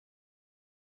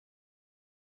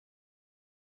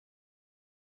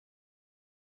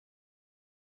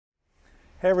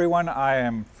Hey everyone, I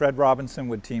am Fred Robinson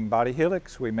with Team Body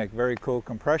Helix. We make very cool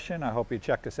compression. I hope you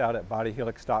check us out at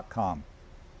bodyhelix.com.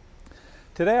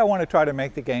 Today I want to try to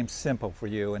make the game simple for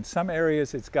you. In some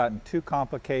areas it's gotten too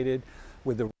complicated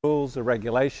with the rules, the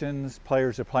regulations.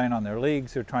 Players are playing on their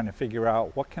leagues. They're trying to figure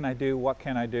out what can I do, what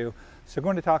can I do. So we're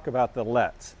going to talk about the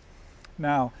LETs.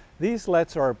 Now these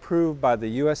LETs are approved by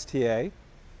the USTA,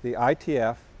 the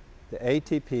ITF, the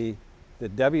ATP, the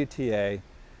WTA,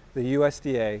 the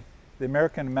USDA, the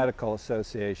American Medical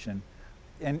Association,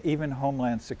 and even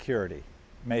Homeland Security,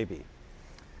 maybe.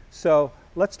 So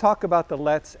let's talk about the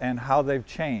LETs and how they've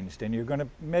changed. And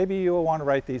maybe you'll want to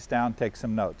write these down, take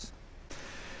some notes.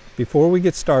 Before we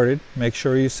get started, make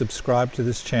sure you subscribe to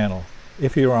this channel.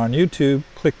 If you're on YouTube,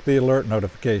 click the alert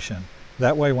notification.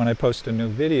 That way when I post a new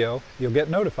video, you'll get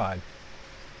notified.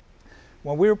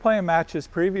 When we were playing matches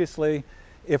previously,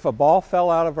 if a ball fell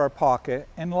out of our pocket,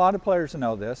 and a lot of players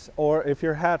know this, or if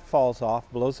your hat falls off,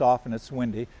 blows off and it's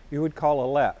windy, you would call a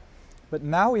LET. But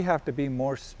now we have to be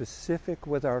more specific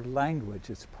with our language.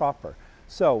 It's proper.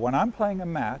 So when I'm playing a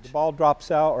match, the ball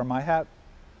drops out or my hat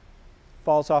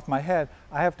falls off my head,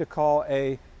 I have to call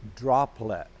a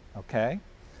droplet, okay?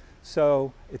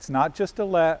 So it's not just a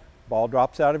LET, ball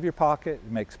drops out of your pocket,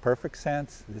 it makes perfect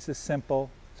sense. This is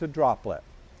simple, it's a droplet.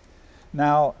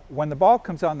 Now, when the ball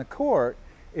comes on the court,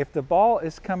 if the ball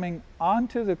is coming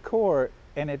onto the court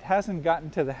and it hasn't gotten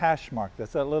to the hash mark,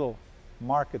 that's that little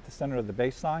mark at the center of the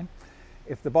baseline,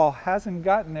 if the ball hasn't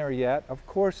gotten there yet, of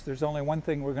course there's only one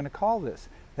thing we're going to call this.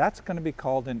 That's going to be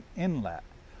called an inlet.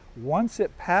 Once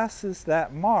it passes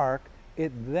that mark,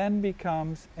 it then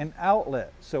becomes an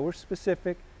outlet. So we're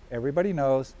specific, everybody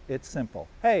knows, it's simple.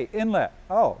 Hey, inlet,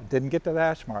 oh, didn't get to the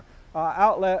hash mark.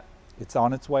 Outlet, it's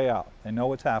on its way out. They know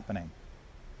what's happening.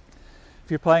 If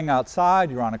you're playing outside,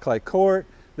 you're on a clay court,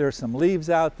 there's some leaves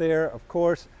out there, of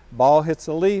course, ball hits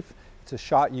a leaf, it's a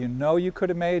shot you know you could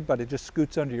have made, but it just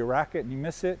scoots under your racket and you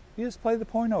miss it, you just play the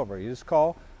point over. You just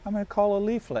call, I'm going to call a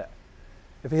leaflet.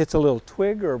 If it hits a little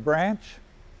twig or a branch,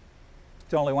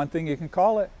 it's only one thing you can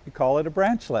call it, you call it a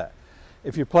branchlet.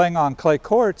 If you're playing on clay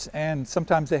courts, and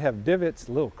sometimes they have divots,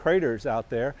 little craters out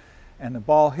there, and the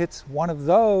ball hits one of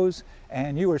those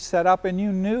and you were set up and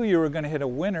you knew you were going to hit a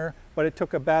winner, but it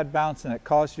took a bad bounce and it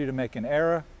caused you to make an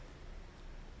error.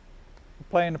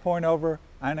 Playing the point over,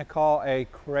 I'm going to call a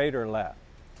craterlet.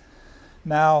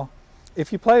 Now,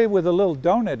 if you play with a little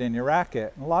donut in your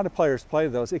racket, and a lot of players play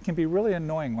those, it can be really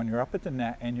annoying when you're up at the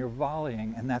net and you're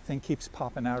volleying and that thing keeps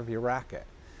popping out of your racket.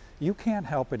 You can't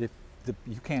help it if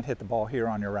you can't hit the ball here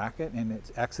on your racket and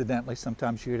it's accidentally,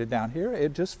 sometimes you hit it down here,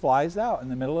 it just flies out in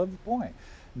the middle of the point.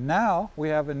 Now we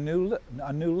have a new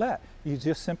let. You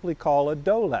just simply call a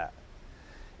dolet.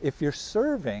 If you're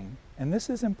serving, and this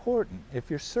is important,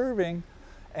 if you're serving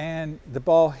and the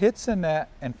ball hits a net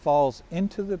and falls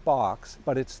into the box,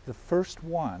 but it's the first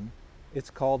one, it's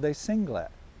called a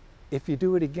singlet. If you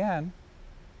do it again,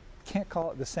 can't call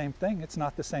it the same thing, it's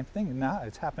not the same thing. Now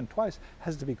it's happened twice, it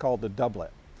has to be called a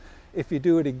doublet. If you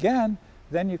do it again,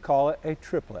 then you call it a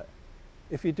triplet.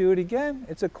 If you do it again,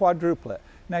 it's a quadruplet.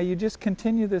 Now you just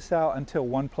continue this out until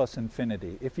 1 plus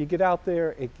infinity. If you get out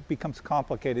there, it becomes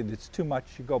complicated, it's too much,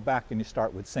 you go back and you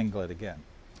start with singlet again.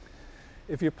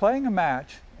 If you're playing a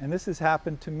match, and this has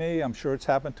happened to me, I'm sure it's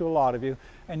happened to a lot of you,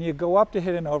 and you go up to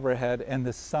hit an overhead and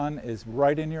the sun is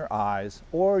right in your eyes,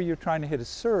 or you're trying to hit a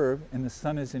serve and the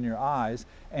sun is in your eyes,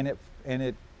 and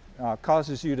it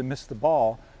causes you to miss the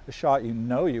ball, a shot you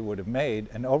know you would have made,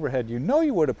 an overhead you know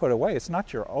you would have put away. It's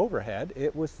not your overhead,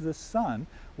 it was the sun.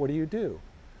 What do?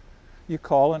 You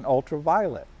call an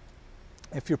ultraviolet.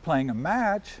 If you're playing a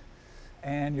match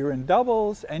and you're in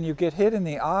doubles and you get hit in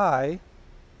the eye,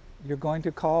 you're going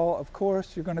to call, of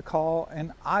course, you're going to call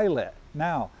an eyelet.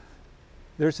 Now,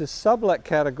 there's a sublet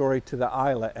category to the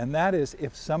eyelet, and that is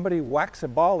if somebody whacks a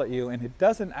ball at you and it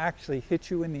doesn't actually hit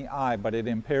you in the eye, but it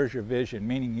impairs your vision,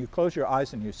 meaning you close your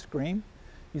eyes and you scream,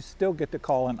 you still get to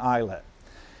call an eyelet.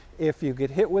 If you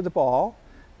get hit with a ball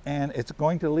and it's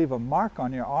going to leave a mark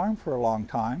on your arm for a long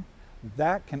time,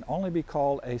 that can only be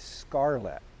called a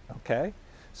scarlet, okay?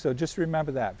 So just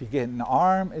remember that. If you get hit in the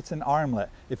arm, it's an armlet.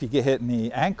 If you get hit in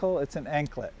the ankle, it's an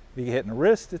anklet. If you get hit in the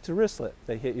wrist, it's a wristlet. If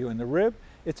they hit you in the rib,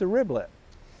 it's a riblet.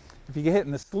 If you get hit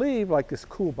in the sleeve, like this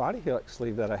cool Body Helix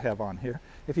sleeve that I have on here,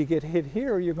 if you get hit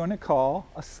here, you're going to call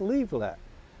a sleevelet.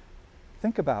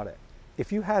 Think about it.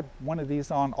 If you had one of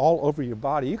these on all over your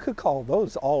body, you could call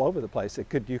those all over the place.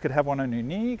 You could have one on your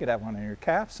knee, you could have one on your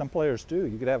calf. Some players do.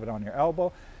 You could have it on your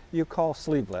elbow. You call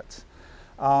sleevelets.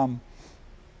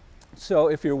 So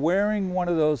if you're wearing one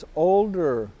of those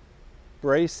older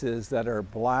braces that are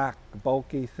black,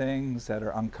 bulky things that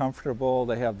are uncomfortable.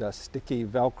 They have the sticky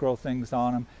Velcro things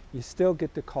on them. You still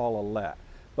get to call a let.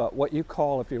 But what you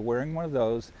call, if you're wearing one of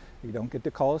those, you don't get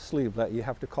to call a sleevelet, you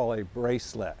have to call a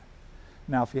bracelet.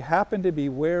 Now, if you happen to be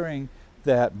wearing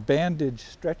that bandage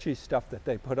stretchy stuff that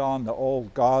they put on, the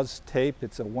old gauze tape,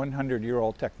 it's a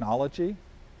 100-year-old technology.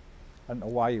 I don't know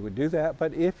why you would do that,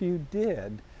 but if you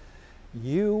did,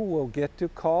 you will get to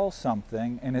call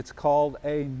something, and it's called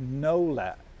a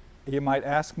no-let. You might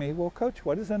ask me, well, Coach,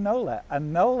 what is a no-let? A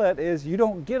no-let is you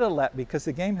don't get a let because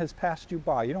the game has passed you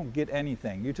by. You don't get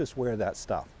anything. You just wear that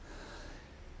stuff.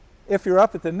 If you're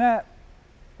up at the net,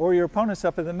 or your opponent's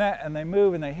up at the net and they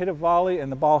move and they hit a volley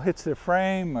and the ball hits their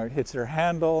frame or it hits their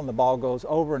handle and the ball goes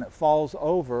over and it falls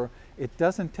over, it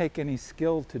doesn't take any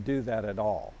skill to do that at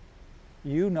all.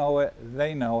 You know it,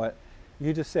 they know it.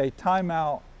 You just say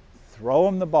timeout, throw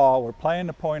them the ball, we're playing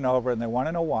the point over, and they want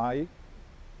to know why.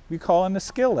 You call in the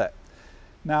skillet.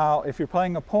 Now, if you're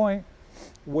playing a point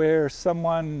where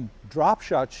someone drop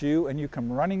shots you and you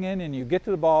come running in and you get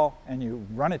to the ball and you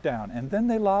run it down, and then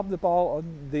they lob the ball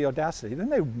on the audacity, then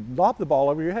they lob the ball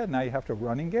over your head. Now you have to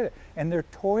run and get it, and they're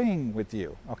toying with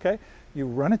you. Okay, you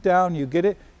run it down, you get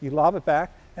it, you lob it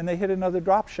back, and they hit another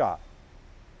drop shot.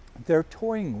 They're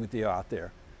toying with you out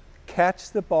there.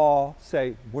 Catch the ball,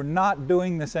 say, we're not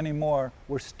doing this anymore,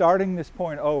 we're starting this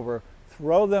point over,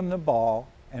 throw them the ball,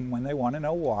 and when they want to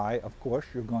know why, of course,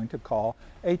 you're going to call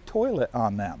a toilet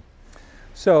on them.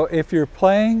 So if you're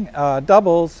playing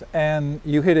doubles and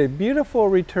you hit a beautiful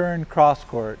return cross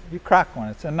court, you crack one,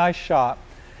 it's a nice shot,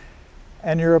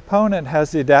 and your opponent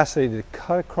has the audacity to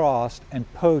cut across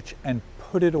and poach and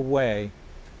put it away,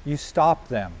 you stop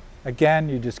them. Again,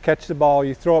 you just catch the ball,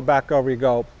 you throw it back over, you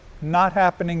go, not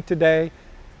happening today.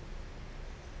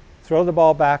 Throw the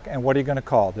ball back, and what are you going to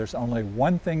call? There's only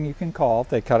one thing you can call if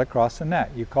they cut across the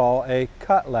net. You call a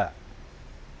cutlet.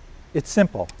 It's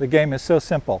simple. The game is so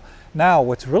simple. Now,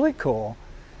 what's really cool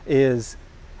is,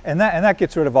 and that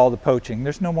gets rid of all the poaching.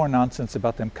 There's no more nonsense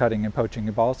about them cutting and poaching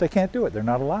the balls. They can't do it. They're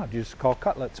not allowed. You just call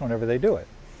cutlets whenever they do it.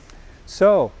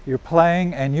 So you're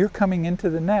playing, and you're coming into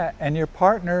the net, and your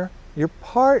partner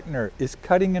is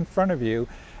cutting in front of you,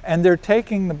 and they're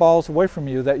taking the balls away from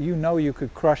you that you know you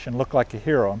could crush and look like a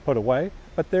hero and put away,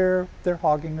 but they're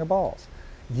hogging the balls.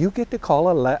 You get to call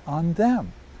a let on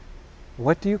them.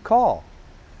 What do you call?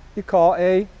 You call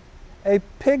a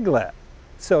piglet.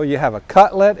 So you have a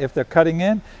cutlet if they're cutting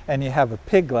in, and you have a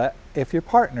piglet if your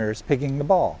partner is pigging the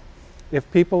ball.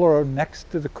 If people are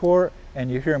next to the court and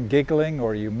you hear them giggling,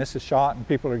 or you miss a shot and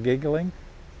people are giggling,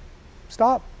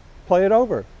 stop, play it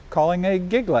over, calling a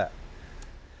giglet.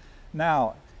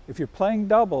 Now, if you're playing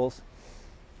doubles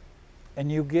and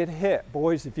you get hit,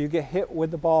 boys, if you get hit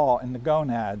with the ball in the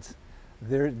gonads,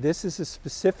 this is a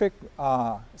specific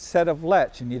set of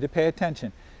lets. You need to pay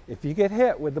attention. If you get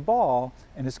hit with the ball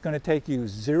and it's going to take you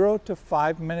 0 to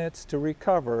 5 minutes to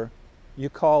recover, you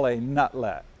call a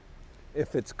nutlet.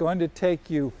 If it's going to take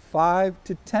you 5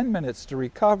 to 10 minutes to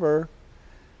recover,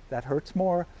 that hurts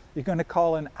more, you're going to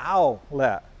call an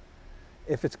owlet.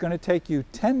 If it's going to take you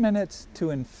 10 minutes to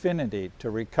infinity to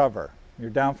recover, you're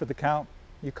down for the count,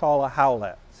 you call a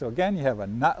howlet. So again, you have a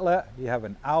nutlet, you have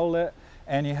an owlet,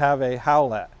 and you have a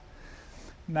howlet.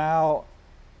 Now,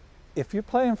 if you're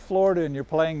playing Florida and you're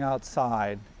playing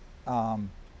outside,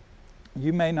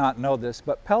 you may not know this,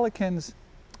 but pelicans,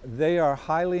 they are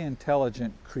highly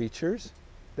intelligent creatures.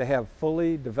 They have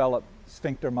fully developed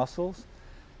sphincter muscles,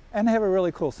 and they have a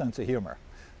really cool sense of humor.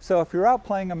 So if you're out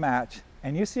playing a match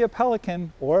and you see a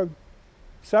pelican or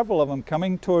several of them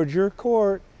coming towards your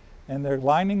court and they're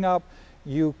lining up,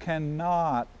 you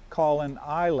cannot call an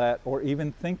eyelet or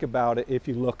even think about it if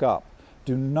you look up.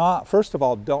 Do not, first of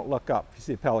all, don't look up if you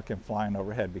see a pelican flying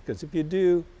overhead, because if you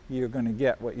do, you're going to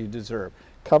get what you deserve.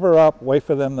 Cover up, wait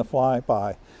for them to fly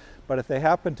by. But if they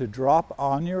happen to drop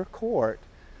on your court,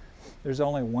 there's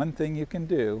only one thing you can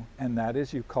do, and that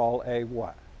is you call a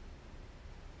what?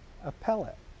 A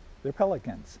pellet. They're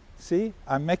pelicans. See,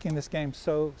 I'm making this game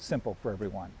so simple for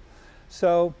everyone.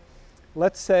 So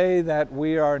let's say that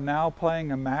we are now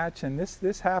playing a match, and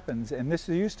this happens, and this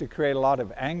used to create a lot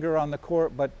of anger on the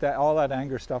court, but all that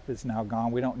anger stuff is now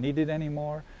gone. We don't need it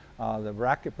anymore. The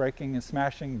racket breaking and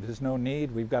smashing, there's no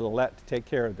need. We've got a let to take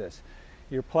care of this.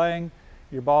 You're playing,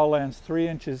 your ball lands 3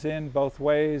 inches in both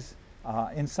ways,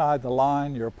 inside the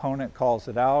line, your opponent calls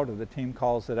it out, or the team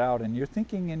calls it out, and you're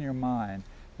thinking in your mind,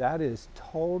 that is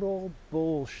total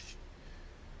bullshit.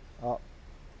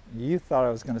 You thought I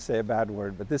was going to say a bad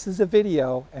word, but this is a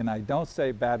video, and I don't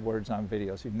say bad words on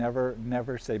videos. You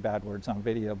never say bad words on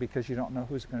video because you don't know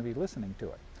who's going to be listening to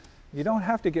it. You don't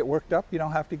have to get worked up. You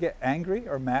don't have to get angry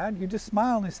or mad. You just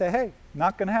smile and say, hey,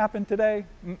 not going to happen today.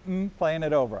 Playing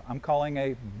it over. I'm calling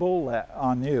a bullet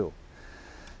on you.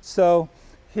 So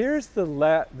here's the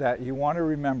let that you want to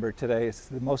remember today. It's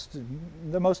the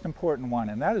most important one,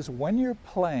 and that is when you're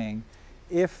playing,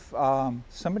 if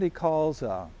somebody calls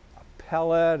a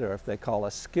pellet, or if they call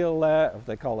a skillet, or if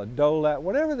they call a dolet,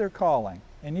 whatever they're calling,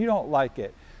 and you don't like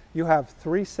it, you have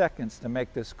 3 seconds to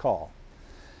make this call.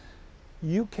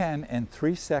 You can, in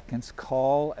 3 seconds,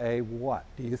 call a what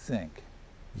do you think?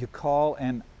 You call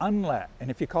an unlet, and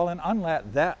if you call an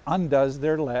unlet, that undoes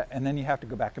their let, and then you have to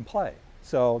go back and play.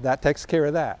 So that takes care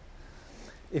of that.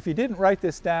 If you didn't write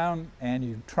this down and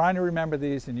you're trying to remember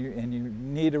these and you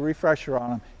need a refresher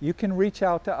on them, you can reach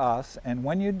out to us, and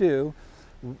when you do,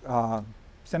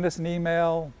 send us an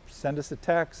email, send us a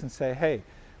text and say, hey,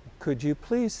 could you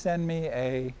please send me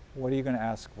a, what are you going to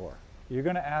ask for? You're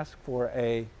going to ask for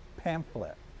a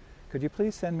pamphlet. Could you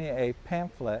please send me a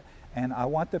pamphlet, and I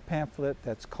want the pamphlet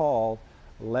that's called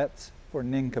Let's for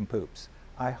Nincompoops.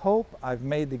 I hope I've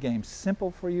made the game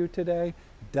simple for you today.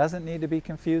 Doesn't need to be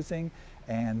confusing,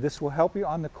 and this will help you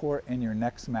on the court in your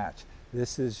next match.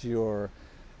 This is your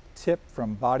tip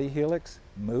from Body Helix.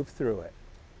 Move through it.